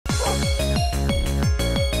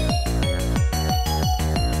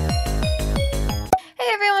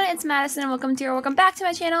Madison, and welcome back to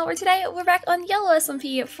my channel, where today we're back on Yolo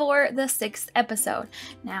SMP for the 6th episode.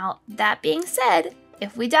 Now, that being said,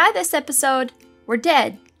 if we die this episode, we're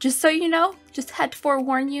dead. Just so you know, just had to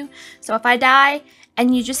forewarn you. So if I die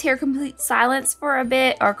and you just hear complete silence for a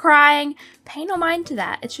bit or crying, pay no mind to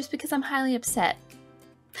that. It's just because I'm highly upset.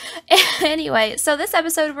 Anyway, so this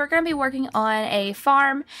episode we're going to be working on a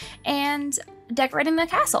farm and decorating the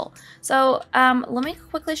castle. So let me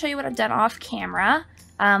quickly show you what I've done off camera.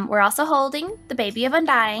 We're also holding the baby of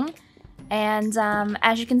Undying, and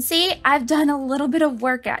as you can see, I've done a little bit of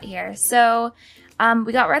work out here. So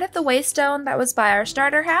we got rid of the waystone that was by our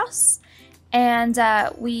starter house, and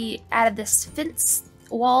we added this fence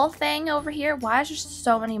wall thing over here. Why is there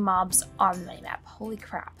so many mobs on the minimap? Holy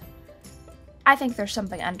crap. I think there's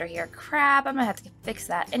something under here. Crap, I'm gonna have to fix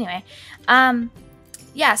that. Anyway,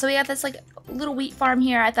 yeah, so we got this like little wheat farm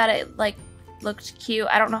here. I thought it like looked cute.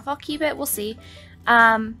 I don't know if I'll keep it. We'll see.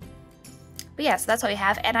 But yeah, so that's what we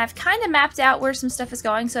have. And I've kind of mapped out where some stuff is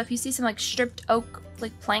going. So if you see some like stripped oak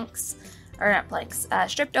like planks, or not planks,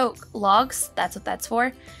 stripped oak logs, that's what that's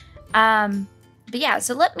for. But yeah,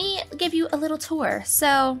 so let me give you a little tour.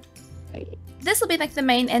 So this will be like the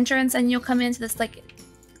main entrance, and you'll come into this like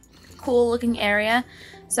cool looking area.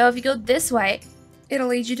 So if you go this way, it'll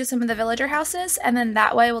lead you to some of the villager houses, and then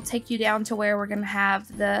that way will take you down to where we're gonna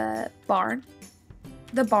have the barn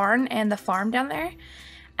and the farm down there.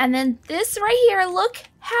 And then this right here, look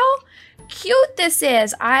how cute this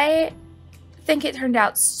is. I think it turned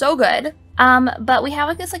out so good. But we have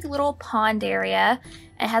like this like little pond area.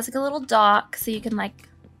 It has like a little dock so you can like,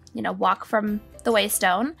 you know, walk from the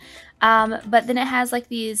waystone. But then it has like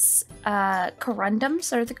these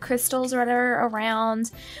corundums, or the crystals or whatever,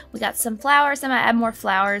 around. We got some flowers. I might add more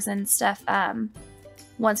flowers and stuff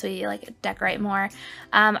once we like decorate more.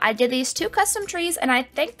 I did these 2 custom trees, and I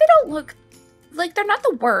think they don't look like, they're not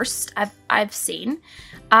the worst I've seen.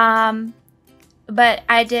 But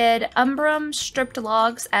I did umbrum stripped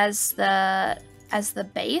logs as the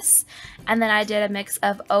base, and then I did a mix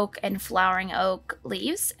of oak and flowering oak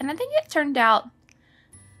leaves, and I think it turned out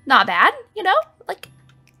not bad, you know, like.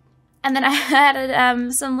 And then I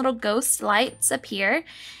added some little ghost lights up here,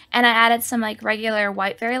 and I added some like regular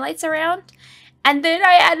white fairy lights around, and then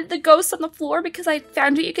I added the ghosts on the floor because I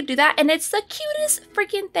found out you could do that, and it's the cutest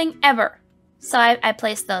freaking thing ever. So I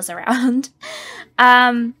placed those around.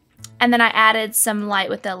 And then I added some light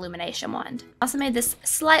with the illumination wand. Also made this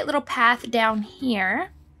slight little path down here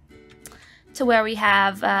to where we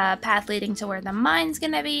have a path leading to where the mine's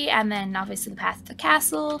gonna be, and then obviously the path to the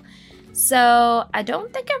castle. So I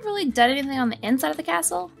don't think I've really done anything on the inside of the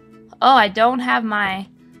castle. Oh, I don't have my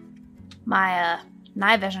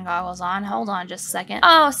night vision goggles on. Hold on just a second.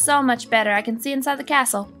 Oh, so much better. I can see inside the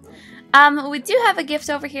castle. We do have a gift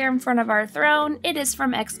over here in front of our throne. It is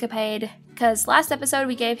from Escapade, because last episode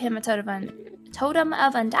we gave him a totem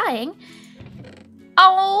of Undying.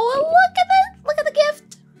 Oh, look at the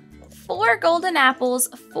gift. 4 golden apples,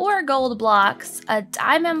 4 gold blocks, a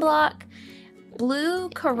diamond block, blue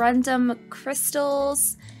corundum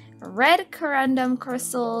crystals, red corundum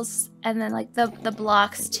crystals, and then like the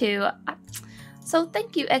blocks too. So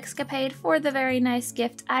thank you, Escapade, for the very nice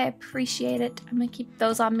gift. I appreciate it. I'm gonna keep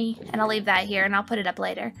those on me, and I'll leave that here, and I'll put it up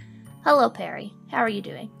later. Hello, Perry. How are you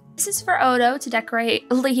doing? This is for Odo to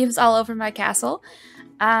decorate leaves all over my castle.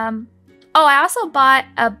 Oh, I also bought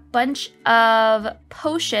a bunch of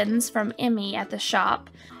potions from Emmy at the shop.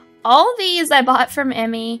 All these I bought from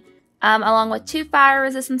Emmy, along with 2 fire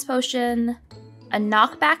resistance potion, a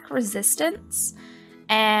knockback resistance,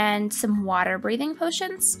 and some water breathing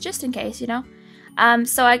potions, just in case, you know.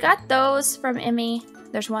 So I got those from Emmy.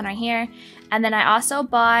 There's one right here. And then I also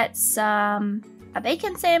bought some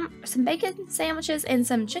bacon sandwiches and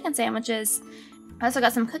some chicken sandwiches. I also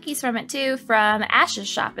got some cookies from it too, from Ash's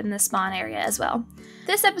shop in the spawn area as well.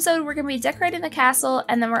 This episode we're going to be decorating the castle,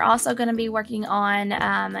 and then we're also going to be working on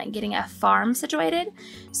getting a farm situated.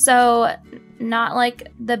 So not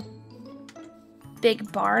like the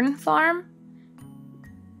big barn farm,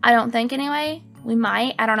 I don't think anyway. We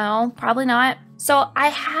might, I don't know, probably not. So I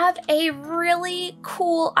have a really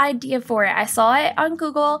cool idea for it. I saw it on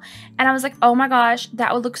Google, and I was like, oh my gosh,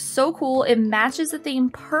 that would look so cool. It matches the theme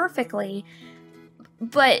perfectly,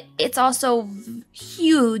 but it's also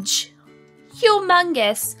huge,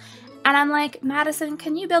 humongous. And I'm like, Madison,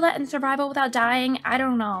 can you build that in survival without dying? I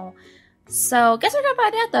don't know. So guess we're gonna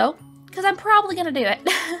find out though, because I'm probably gonna do it.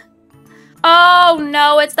 Oh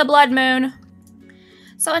no, it's the blood moon.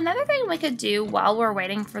 So another thing we could do while we're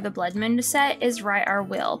waiting for the blood moon to set is write our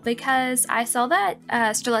will, because I saw that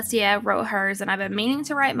Strelitzia wrote hers and I've been meaning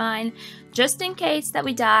to write mine just in case that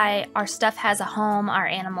we die, our stuff has a home, our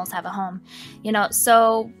animals have a home, you know,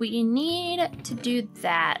 so we need to do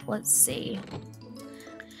that. Let's see.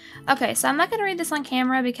 Okay, so I'm not going to read this on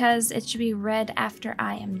camera because it should be read after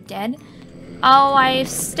I am dead. Oh, I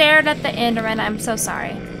stared at the Enderman. I'm so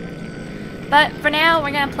sorry. But for now,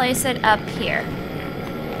 we're going to place it up here.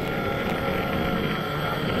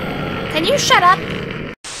 Can you shut up?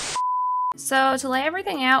 So to lay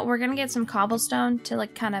everything out, we're gonna get some cobblestone to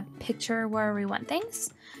like kind of picture where we want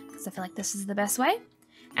things, because I feel like this is the best way.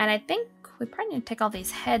 And I think we probably need to take all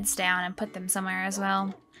these heads down and put them somewhere as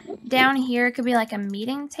well. Down here could be like a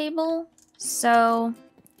meeting table. So,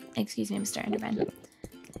 excuse me, Mr. Enderman.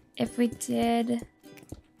 If we did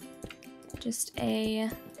just a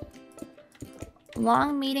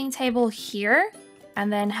long meeting table here,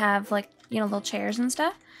 and then have like, you know, little chairs and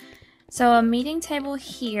stuff. So a meeting table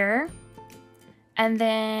here, and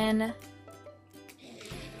then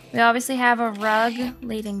we obviously have a rug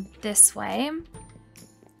leading this way.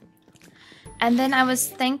 And then I was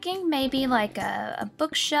thinking maybe like a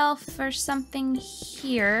bookshelf or something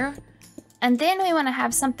here. And then we want to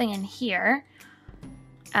have something in here.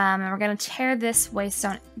 And we're going to tear this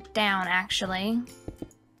waystone down, actually.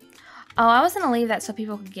 Oh, I was going to leave that so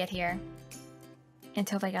people could get here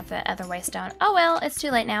until they got the other waystone. Oh well, it's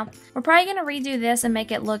too late now. We're probably gonna redo this and make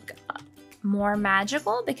it look more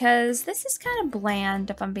magical, because this is kind of bland,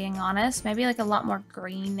 if I'm being honest. Maybe like a lot more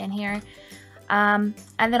green in here. And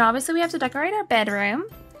then obviously we have to decorate our bedroom.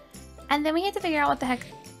 And then we have to figure out what the heck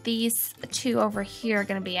these two over here are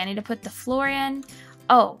gonna be. I need to put the floor in.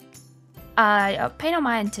 Oh, pay no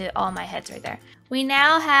mind to all my heads right there. We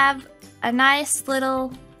now have a nice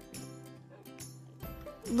little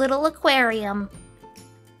aquarium.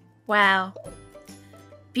 Wow.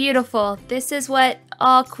 Beautiful. This is what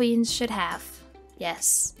all queens should have.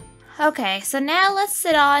 Yes. Okay, so now let's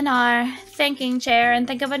sit on our thinking chair and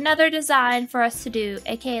think of another design for us to do,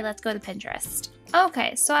 aka let's go to Pinterest.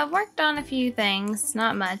 Okay, so I've worked on a few things,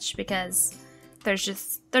 not much, because there's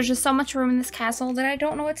just so much room in this castle that I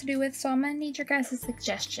don't know what to do with, so I'm gonna need your guys'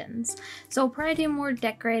 suggestions. So we'll probably do more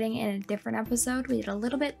decorating in a different episode. We did a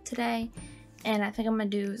little bit today, and I think I'm gonna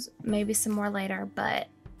do maybe some more later, but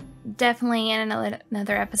definitely in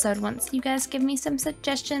another episode once you guys give me some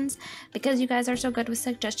suggestions, because you guys are so good with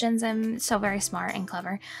suggestions and so very smart and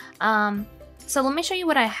clever. So let me show you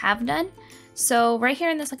what I have done. So right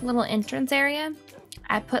here in this like little entrance area,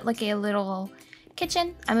 I put like a little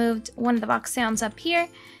kitchen. I moved one of the box sounds up here,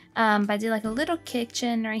 but I did like a little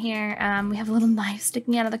kitchen right here. We have a little knife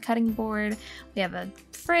sticking out of the cutting board. We have a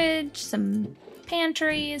fridge, some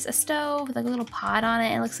pantries, a stove with like a little pot on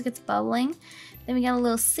it. It looks like it's bubbling. Then we got a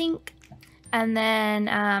little sink, and then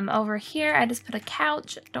over here I just put a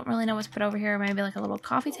couch. Don't really know what to put over here. Maybe like a little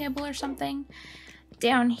coffee table or something.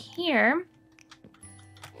 Down here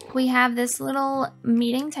we have this little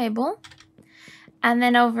meeting table, and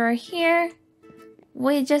then over here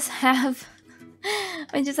we just have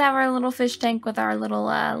our little fish tank with our little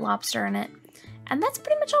lobster in it, and that's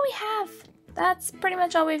pretty much all we have. That's pretty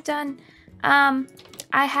much all we've done.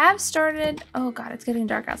 I have started, oh god, it's getting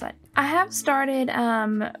dark outside. I have started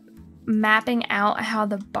mapping out how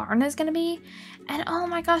the barn is gonna be, and oh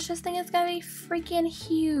my gosh, this thing is gonna be freaking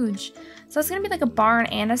huge. So it's gonna be like a barn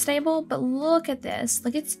and a stable, but look at this,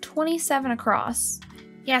 like it's 27 across.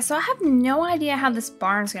 Yeah, so I have no idea how this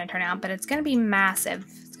barn is gonna turn out, but it's gonna be massive.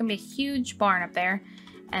 It's gonna be a huge barn up there,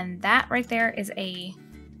 and that right there is a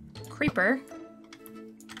creeper.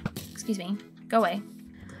 Excuse me, go away.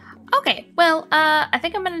 Okay, well, I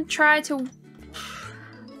think I'm gonna try to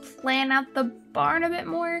plan out the barn a bit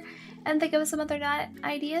more and think of some other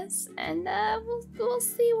ideas, and we'll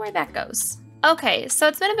see where that goes. Okay, so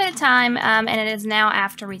it's been a bit of time, and it is now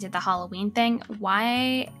after we did the Halloween thing.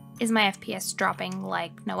 Why is my FPS dropping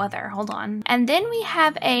like no other? Hold on. And then we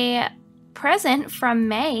have a present from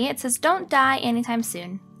May. It says, "Don't die anytime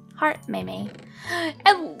soon. Heart, May."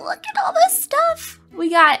 And look at all this stuff! We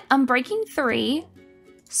got Unbreaking 3,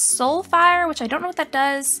 Soulfire, which I don't know what that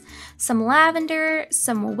does, some lavender,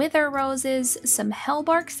 some wither roses, some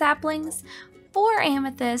hellbark saplings, 4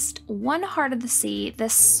 amethyst, 1 heart of the sea,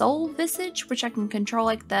 this soul visage, which I can control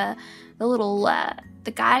like the little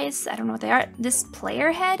the guys, I don't know what they are, this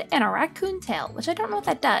player head, and a raccoon tail, which I don't know what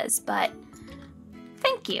that does, but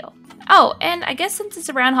thank you. Oh, and I guess since it's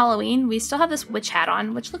around Halloween, we still have this witch hat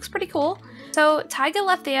on, which looks pretty cool. So Tyga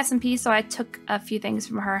left the SMP, so I took a few things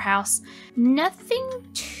from her house. Nothing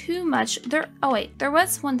too much. Oh wait, there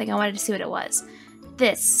was one thing I wanted to see what it was.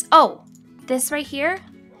 This right here,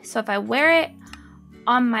 So if I wear it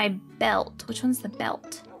on my belt, which one's the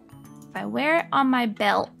belt? If I wear it on my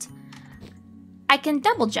belt, I can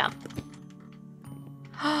double jump.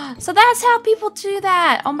 So that's how people do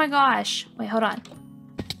that. Oh my gosh. Wait, hold on.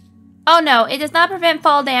 Oh no, it does not prevent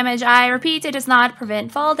fall damage. I repeat, it does not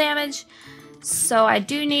prevent fall damage. So I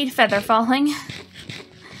do need feather falling.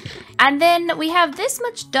 And then we have this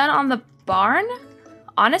much done on the barn.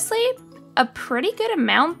 Honestly, a pretty good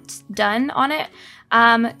amount done on it.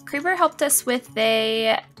 Creeper helped us with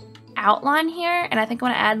a outline here. And I think I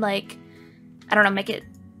want to add like, I don't know, make it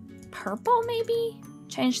purple maybe?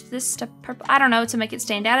 Change this to purple. I don't know, to make it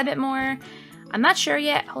stand out a bit more. I'm not sure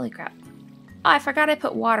yet. Holy crap. Oh, I forgot I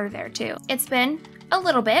put water there too. It's been a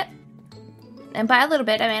little bit. And by a little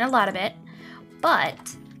bit, I mean a lot of it. But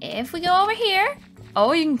if we go over here,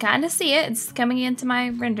 oh, you can kind of see it. It's coming into my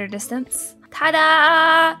render distance.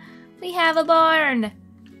 Ta-da! We have a barn.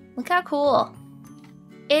 Look how cool.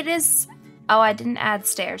 It is... Oh, I didn't add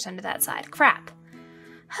stairs under that side. Crap.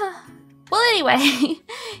 Well, anyway,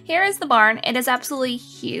 here is the barn. It is absolutely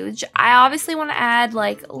huge. I obviously want to add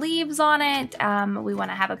like leaves on it. We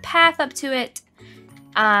want to have a path up to it.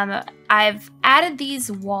 I've added these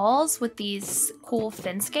walls with these cool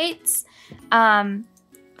fence gates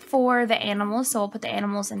for the animals. So we'll put the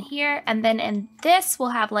animals in here. And then in this,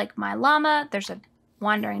 we'll have like my llama. There's a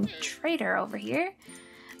wandering trader over here.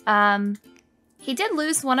 He did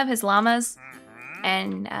lose one of his llamas.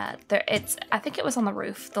 And I think it was on the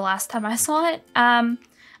roof the last time I saw it.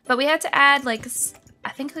 But we had to add like, I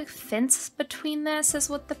think like fence between this is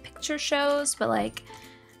what the picture shows. But like,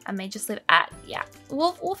 I may just leave it at, yeah.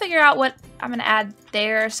 We'll figure out what I'm gonna add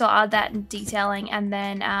there. So I'll add that in detailing, and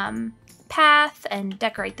then path and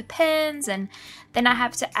decorate the pins, and then I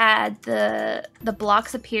have to add the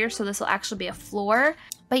blocks up here. So this will actually be a floor.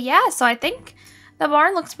 But yeah, so I think the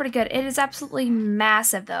barn looks pretty good. It is absolutely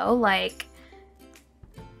massive though, like,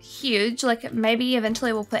 huge. Like maybe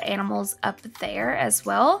eventually we'll put animals up there as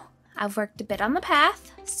well. I've worked a bit on the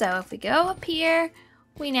path, so if we go up here,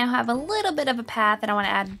 we now have a little bit of a path, and I want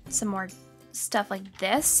to add some more stuff like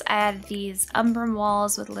this. I added these umbrum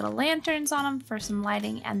walls with little lanterns on them for some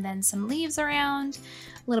lighting, and then some leaves around,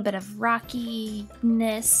 a little bit of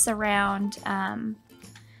rockiness around, and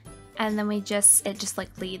then it just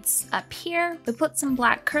like leads up here. We put some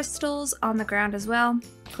black crystals on the ground as well,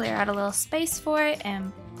 clear out a little space for it,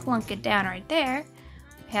 and plunk it down right there.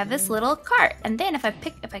 We have this little cart, and then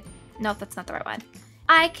no, that's not the right one.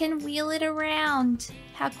 I can wheel it around.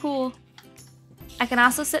 How cool. I can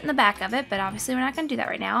also sit in the back of it, but obviously we're not gonna do that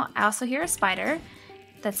right now. I also hear a spider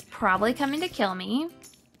that's probably coming to kill me.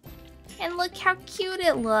 And look how cute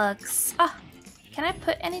it looks. Oh, can I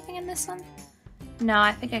put anything in this one? No,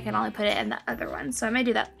 I think I can only put it in the other one, so I may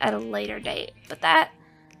do that at a later date. But that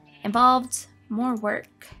involved more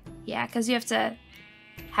work. Yeah, because you have to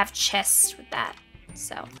have chests with that.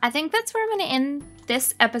 So I think that's where I'm going to end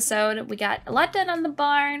this episode. We got a lot done on the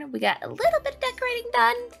barn. We got a little bit of decorating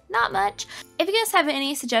done. Not much. If you guys have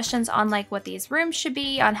any suggestions on like what these rooms should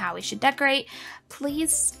be, on how we should decorate,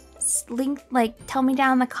 please tell me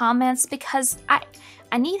down in the comments, because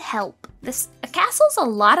I need help. A castle's a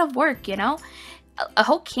lot of work, you know? A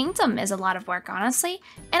whole kingdom is a lot of work, honestly.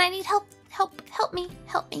 And I need help. Help me,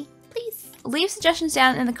 please. Leave suggestions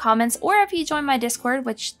down in the comments, or if you join my Discord,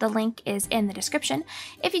 which the link is in the description.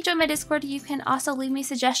 If you join my Discord, you can also leave me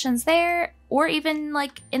suggestions there, or even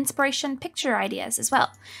like inspiration picture ideas as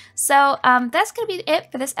well. So that's going to be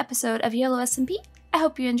it for this episode of Yolo SMP. I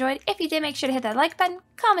hope you enjoyed. If you did, make sure to hit that like button,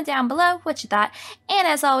 comment down below what you thought, and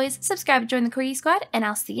as always, subscribe and join the Corgi Squad, and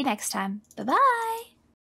I'll see you next time. Bye-bye!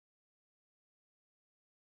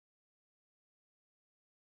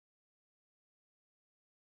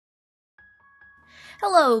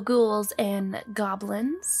 Hello, ghouls and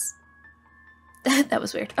goblins. That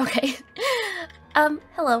was weird. Okay.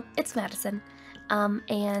 Hello, it's Madison.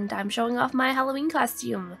 And I'm showing off my Halloween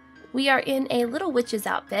costume. We are in a little witch's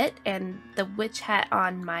outfit, and the witch hat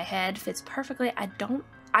on my head fits perfectly.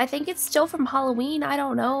 I think it's still from Halloween. I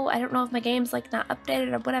don't know. I don't know if my game's like not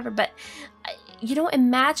updated or whatever, but you know, it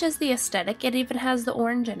matches the aesthetic. It even has the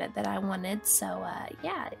orange in it that I wanted, so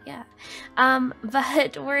yeah.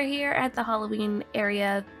 But we're here at the Halloween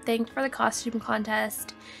area thing for the costume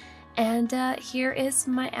contest, and here is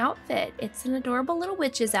my outfit. It's an adorable little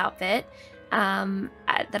witch's outfit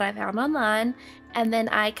that I found online, and then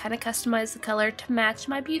I kind of customized the color to match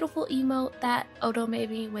my beautiful emote that Odo made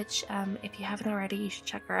me, which if you haven't already, you should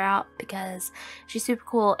check her out because she's super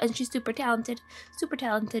cool and she's super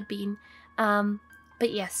talented bean.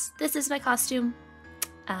 But yes, this is my costume.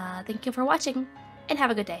 Thank you for watching, and have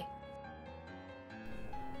a good day.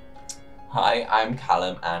 Hi, I'm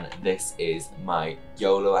Callum and this is my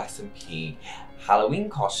Yolo SMP Halloween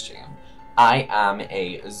costume. I am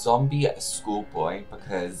a zombie schoolboy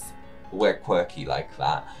because we're quirky like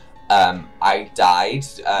that. I died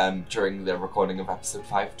during the recording of episode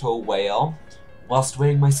 5 to a whale whilst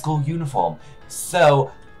wearing my school uniform.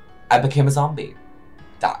 So I became a zombie.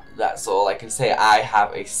 That's all I can say. I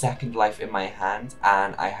have a second life in my hand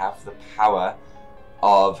and I have the power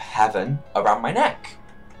of heaven around my neck.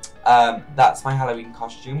 That's my Halloween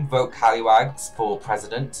costume. Vote Callywags for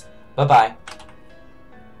president. Bye-bye.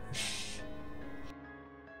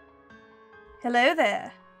 Hello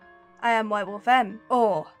there. I am White Wolf M,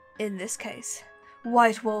 or, in this case,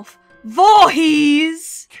 White Wolf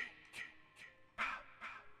Voorhees!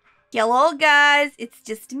 Hello guys, it's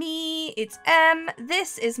just me, it's M.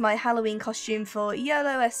 This is my Halloween costume for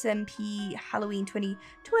Yolo SMP Halloween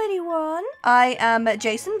 2021. I am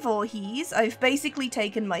Jason Voorhees. I've basically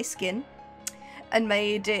taken my skin and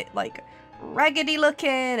made it like raggedy looking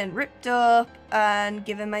and ripped up and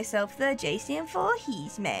given myself the Jason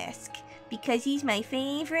Voorhees mask because he's my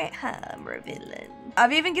favourite horror villain.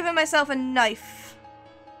 I've even given myself a knife.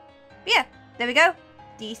 But yeah, there we go.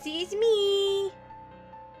 This is me.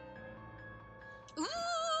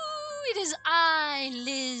 Ooh, it is I,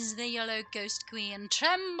 Liz, the Yellow Ghost Queen.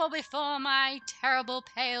 Tremble before my terrible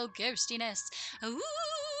pale ghostiness. Ooh,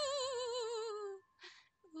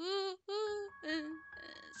 ooh, ooh,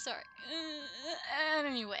 sorry.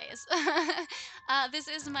 Anyways, this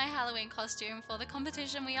is my Halloween costume for the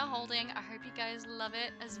competition we are holding. I hope you guys love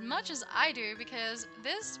it as much as I do because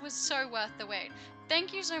this was so worth the wait.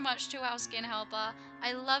 Thank you so much to our skin helper.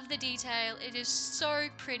 I love the detail. It is so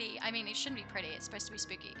pretty. I mean, it shouldn't be pretty. It's supposed to be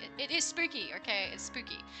spooky. It is spooky, okay? It's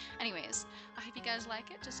spooky. Anyways, I hope you guys like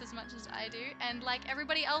it just as much as I do. And like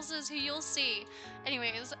everybody else's who you'll see.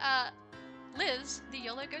 Anyways, Liz, the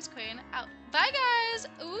Yolo Ghost Queen, out. Bye, guys!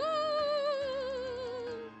 Ooh!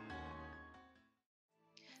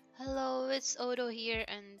 Hello, it's Odo here,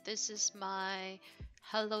 and this is my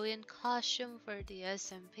Halloween costume for the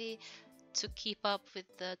SMP to keep up with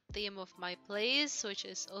the theme of my place, which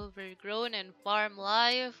is overgrown and farm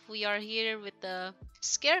life. We are here with the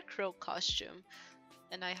scarecrow costume,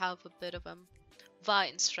 and I have a bit of a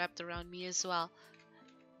vine strapped around me as well.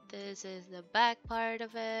 This is the back part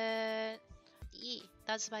of it.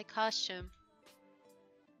 That's my costume.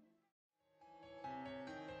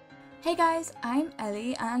 Hey guys, I'm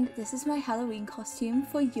Ellie and this is my Halloween costume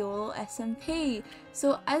for Yolo SMP.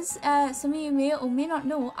 So as some of you may or may not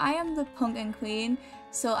know, I am the pumpkin queen,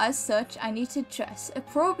 so as such I need to dress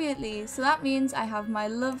appropriately. So that means I have my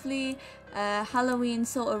lovely Halloween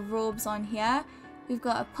sort of robes on here. We've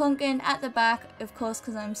got a pumpkin at the back, of course,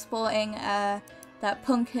 because I'm sporting that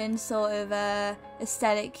pumpkin sort of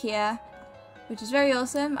aesthetic here, which is very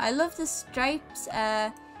awesome. I love the stripes.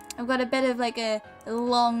 I've got a bit of like a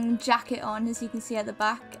long jacket on, as you can see at the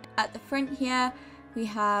back. At the front here we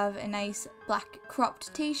have a nice black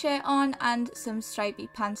cropped t-shirt on and some stripy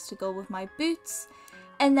pants to go with my boots.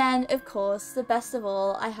 And then of course, the best of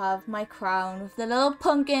all, I have my crown with the little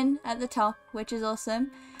pumpkin at the top, which is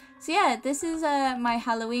awesome. So yeah, this is my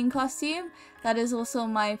Halloween costume. That is also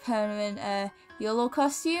my permanent YOLO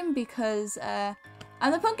costume because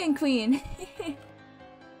I'm the pumpkin queen.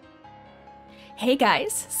 Hey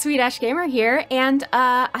guys, Sweet Ash Gamer here, and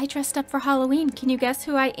I dressed up for Halloween. Can you guess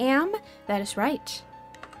who I am? That is right.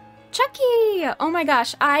 Chucky! Oh my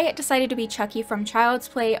gosh, I decided to be Chucky from Child's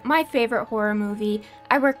Play, my favorite horror movie.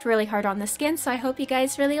 I worked really hard on the skin, so I hope you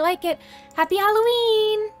guys really like it. Happy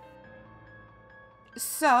Halloween!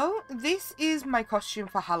 So, this is my costume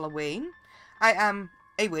for Halloween. I am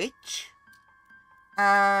a witch.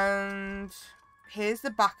 And here's the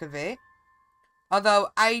back of it. Although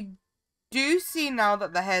I do see now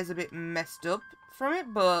that the hair's a bit messed up from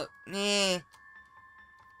it, but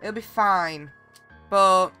it'll be fine.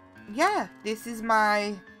 But yeah, this is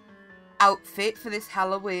my outfit for this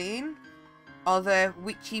Halloween. All the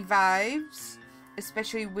witchy vibes,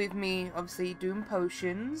 especially with me obviously doing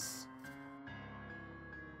potions.